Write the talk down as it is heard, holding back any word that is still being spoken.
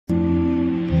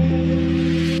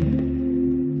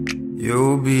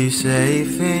You'll be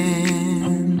safe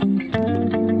in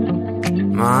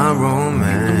my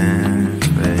romance,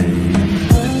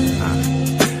 babe.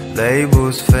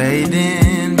 Labels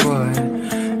fading, but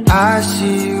I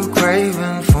see you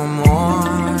craving for more.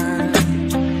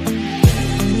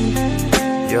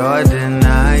 You're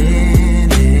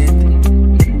denying it,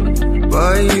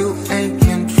 but you ain't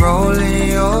controlling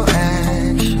your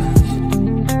actions.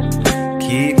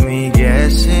 Keep me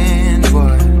guessing,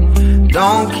 but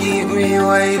don't keep me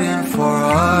waiting for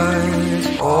us.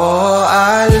 Oh,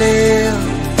 I live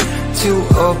to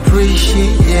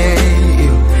appreciate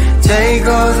you. Take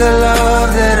all the love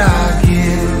that I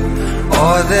give,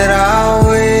 all that I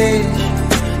wish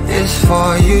is for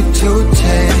you to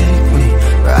take me.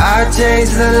 But I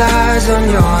taste the lies on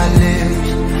your lips.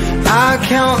 I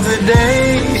count the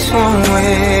days when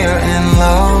we're in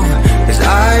love, 'cause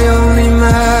I only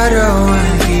matter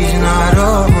when he's not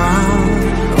around.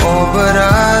 Oh, but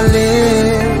I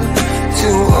live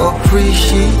to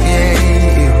appreciate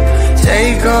you.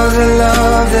 Take all the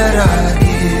love that I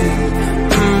give.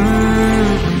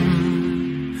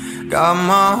 Got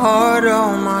my heart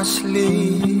on my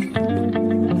sleeve.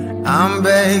 I'm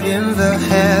begging the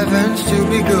heavens to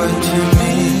be good to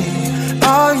me.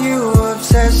 Are you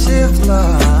obsessive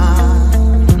love?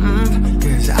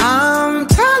 'Cause I'm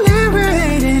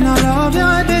tolerating all of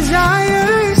your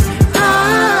desires.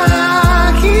 I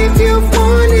keep you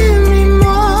wanting me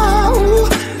more.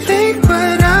 Think,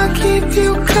 but I keep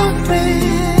you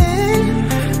coming.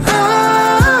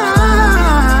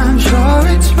 I'm sure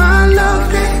it's my love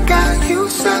that got you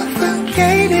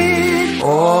suffocated.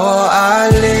 Oh, I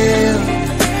live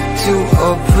to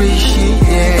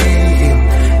appreciate you.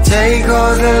 Take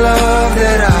all the love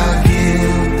that I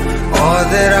give, all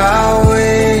that I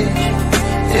wish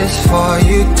is for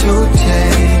you to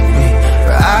take me.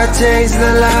 But I taste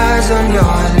the lies on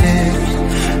your lips.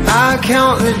 I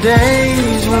count the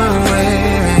days when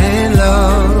we're in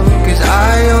love, 'cause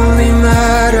I only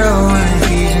matter when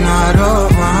he's not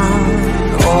around.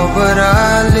 Oh, but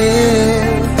I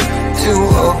live to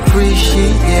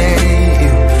appreciate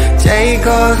you. Take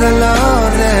all the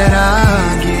love that I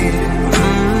give.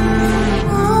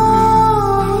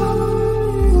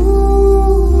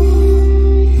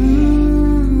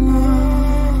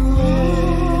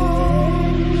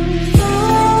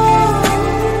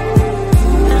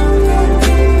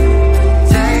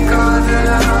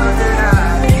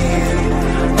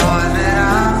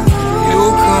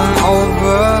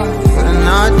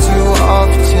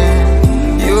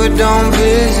 Don't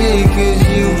busy, 'cause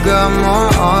you got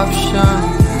more options.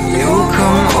 You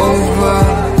come over,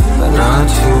 but not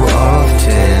too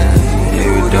often.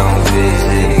 You don't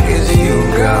busy, 'cause you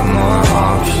got more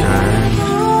options.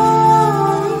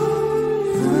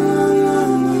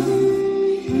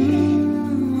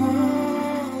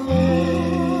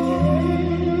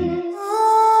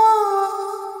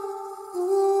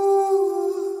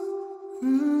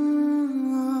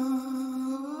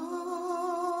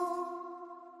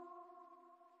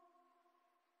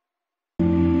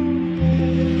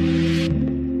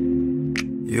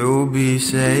 You'll be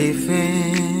safe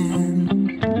in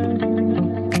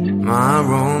my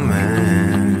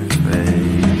romance,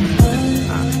 babe.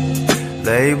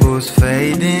 Labels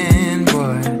fading,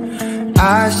 but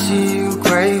I see you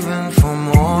craving for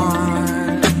more.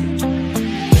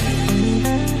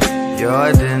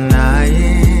 You're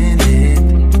denying it,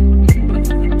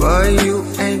 but you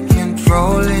ain't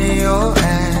controlling your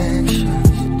actions.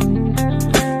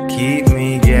 Keep me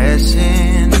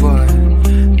guessing, but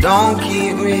don't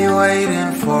keep me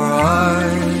waiting for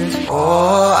us.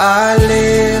 Oh, I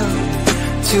live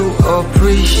to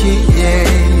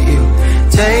appreciate you.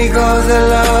 Take all the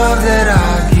love that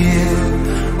I give,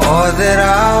 all that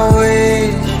I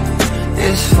wish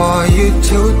is for you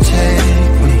to take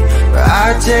me. But I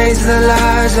taste the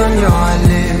lies on your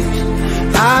lips.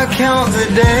 I count the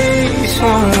days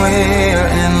when we're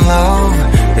in love,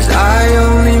 'cause I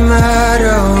only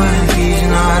matter when he's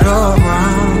not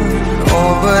around.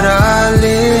 Oh, but I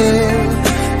live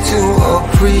to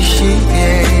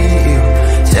appreciate you.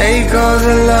 Take all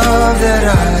the love that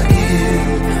I give.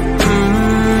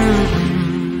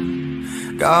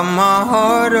 Got my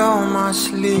heart on my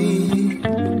sleeve.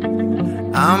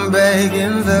 I'm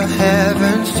begging the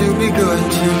heavens to be good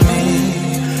to me.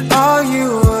 Are you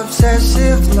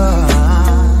obsessive love?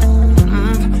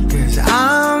 'Cause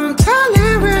I'm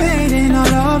tolerating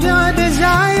all of your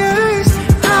desires.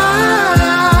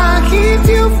 I keep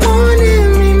you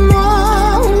wanting me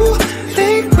more.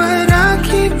 Think, but I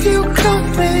keep you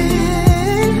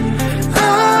coming.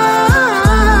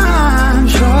 I'm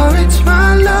sure it's my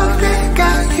love that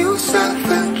got you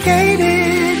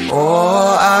suffocated.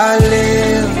 Oh, I live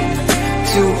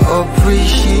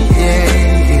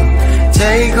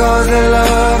cause the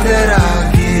love that I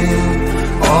give,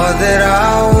 all that I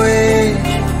wish,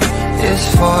 is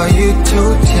for you to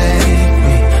take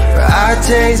me. But I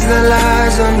taste the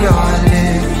lies on your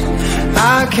lips. I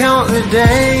count the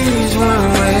days when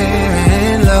we're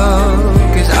in love,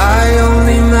 cause I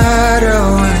only matter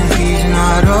when he's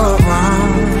not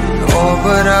around. Oh,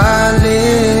 but I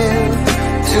live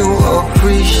to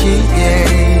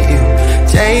appreciate you.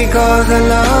 Take all the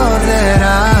love that I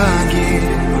give.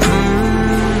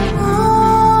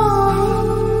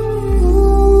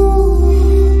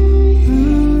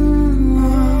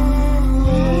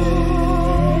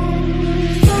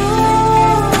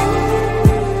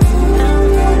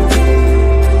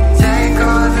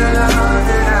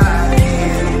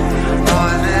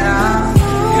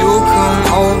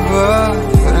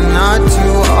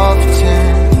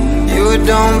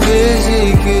 Don't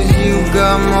busy cause you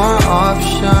got more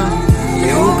options.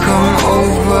 You come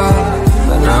over,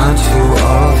 but not too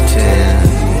often.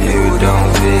 You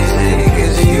don't busy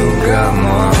cause you got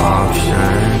more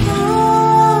options.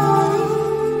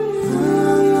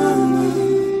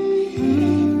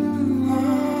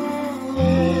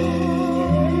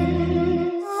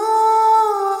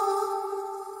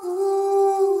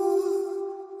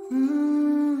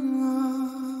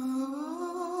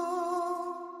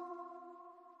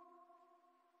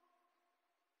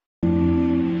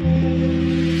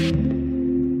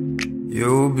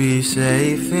 You'll be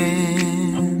safe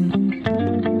in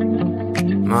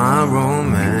my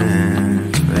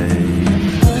romance, babe.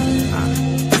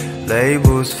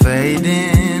 Labels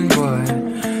fading, but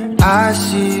I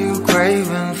see you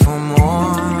craving for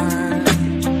more.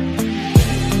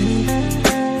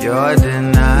 You're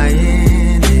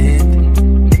denying it,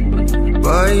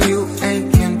 but you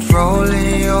ain't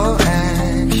controlling your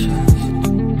actions.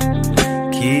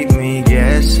 Keep me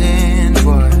guessing,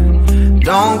 but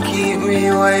don't keep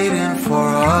me waiting for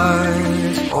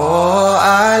us. Oh,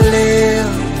 I live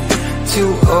to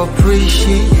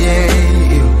appreciate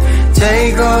you.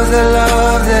 Take all the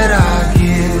love that I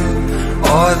give,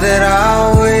 all that I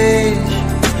wish,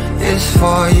 is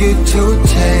for you to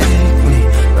take me.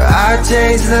 But I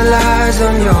taste the lies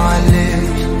on your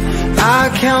lips. I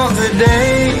count the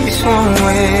days when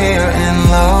we're in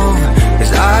love,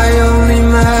 cause I only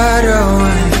matter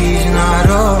when he's not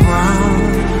around.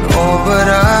 Oh, but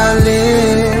I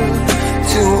live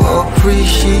to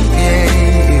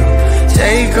appreciate you.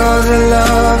 Take all the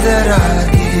love that I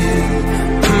give.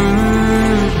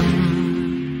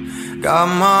 Got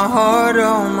my heart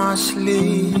on my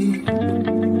sleeve.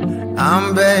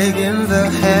 I'm begging the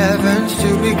heavens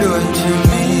to be good to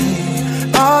me.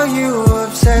 Are you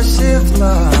obsessive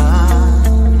love?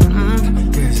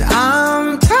 Cause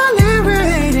I'm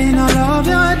tolerating all of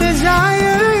your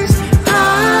desires.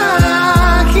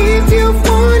 Keep you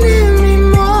wanting me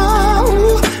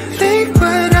more, think,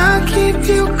 but I'll keep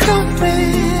you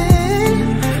coming.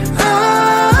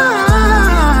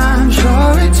 I'm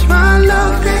sure it's my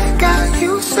love that got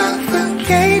you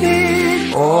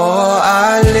suffocated. Oh,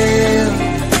 I live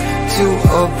to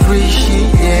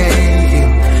appreciate you.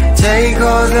 Take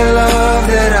all the love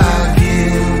that I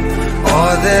give,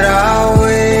 all that I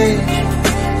wish,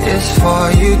 is for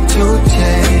you to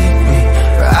take me.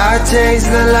 I taste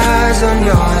the lies on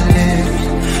your lips.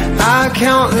 I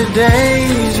count the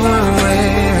days when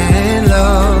we're in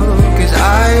love, cause I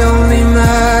only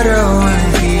matter when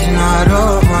he's not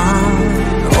around.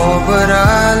 Oh, but I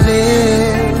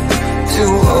live to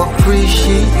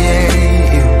appreciate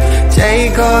you.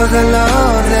 Take all the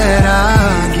love that I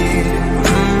give.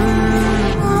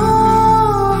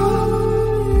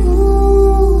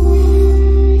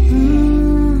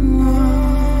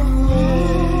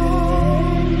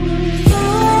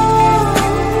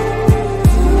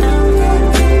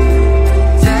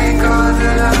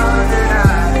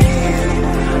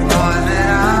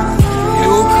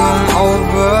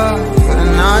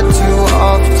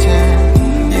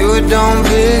 Don't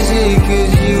busy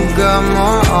cause you got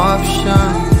more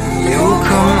options. You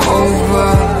come over,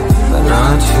 but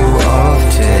not too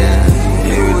often.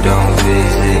 You don't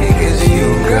busy cause you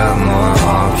got more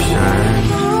options.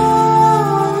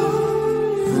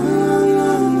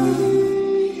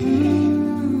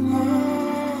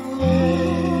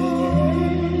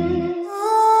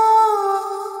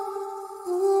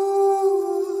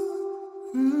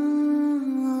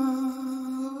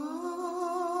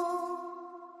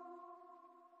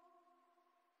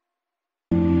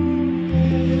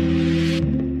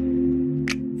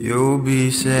 You'll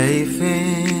be safe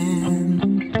in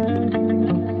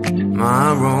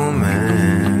my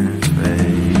romance,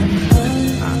 babe.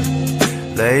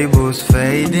 Labels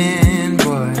fading,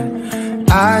 but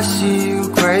I see you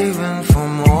craving for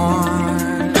more.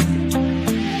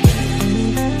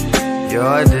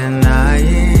 You're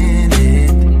denying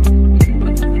it,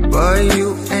 but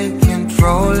you ain't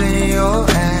controlling your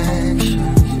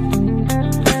actions.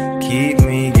 Keep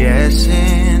me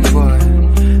guessing, but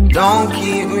don't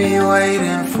keep me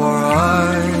waiting for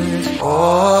us.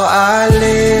 Oh, I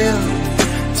live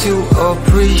to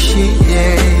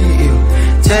appreciate you.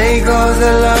 Take all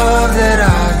the love that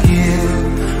I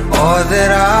give, all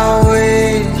that I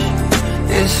wish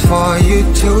is for you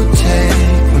to take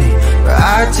me. But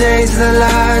I taste the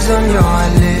lies on your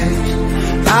lips.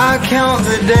 I count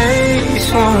the days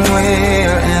when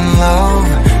we're in love,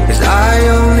 'cause I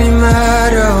only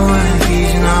matter when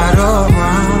he's not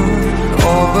around.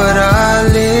 Oh, but I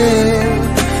live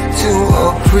to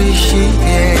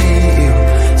appreciate you.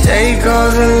 Take all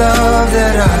the love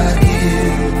that I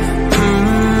give.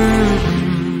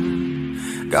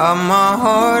 Got my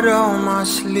heart on my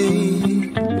sleeve.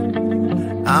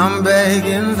 I'm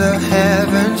begging the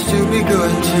heavens to be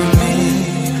good to me.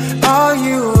 Are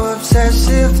you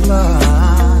obsessive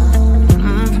love?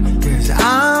 'Cause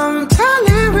I'm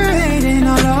tolerating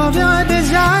all of your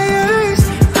desires.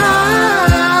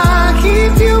 I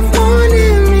keep you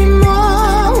wanting me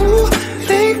more.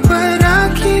 Think, but I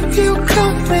keep you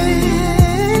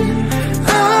coming.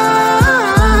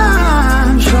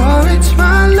 I'm sure it's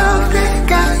my love that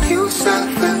got you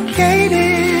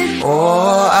suffocated.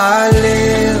 Oh, I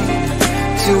live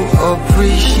to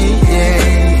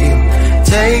appreciate you.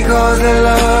 Take all the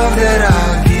love that I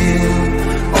give,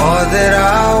 all that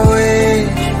I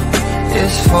wish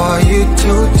is for you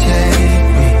to take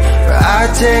me. But I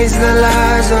taste the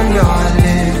lies on your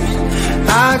lips.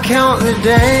 I count the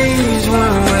days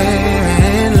when we're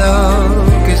in love,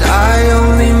 'cause I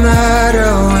only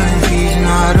matter when he's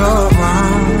not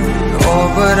around. Oh,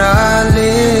 but I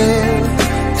live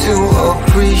to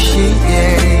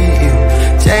appreciate you.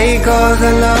 Take all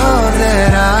the love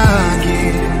that I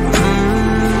give.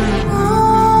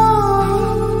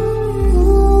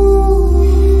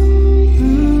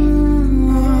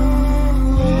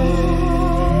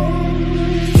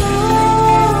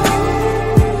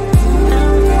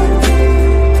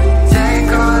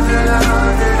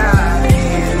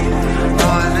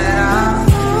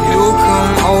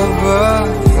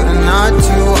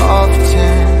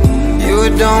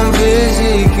 Don't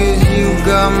busy, 'cause you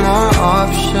got more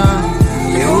options.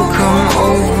 You come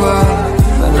over,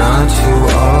 but not too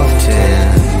often.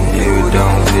 You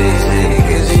don't busy,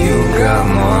 'cause you got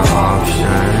more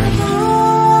options.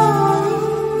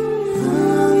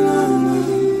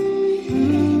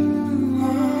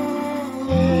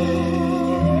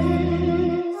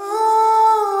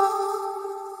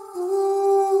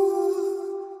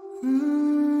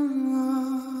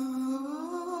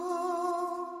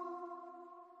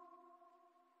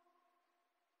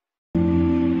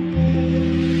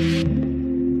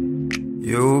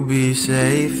 You'll be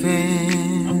safe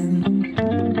in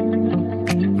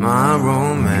my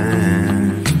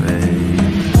romance, babe.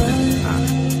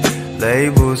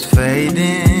 Labels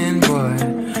fading, but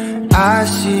I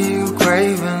see you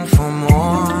craving for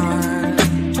more.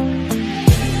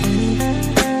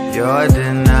 You're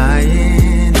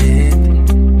denying it,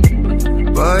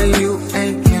 but you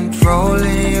ain't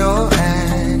controlling your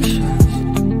actions.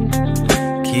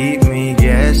 Keep me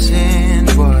guessing,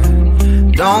 but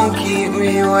don't keep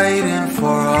me waiting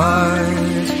for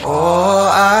us. Oh,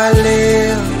 I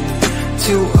live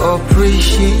to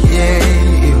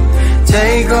appreciate you.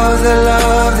 Take all the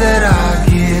love that I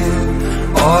give,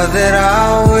 all that I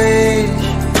wish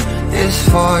is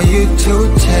for you to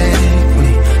take me.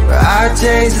 But I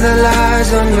taste the lies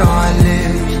on your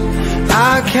lips.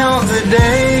 I count the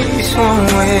days when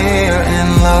we're in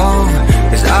love,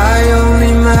 'cause I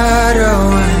only matter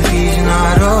when he's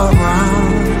not around.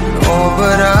 Oh,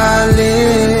 but I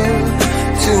live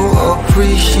to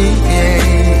appreciate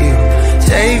you.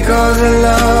 Take all the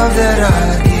love that I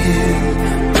give.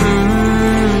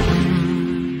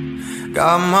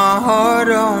 Got my heart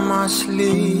on my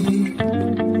sleeve.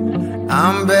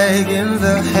 I'm begging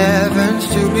the heavens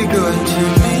to be good to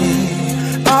me.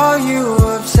 Are you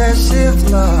obsessive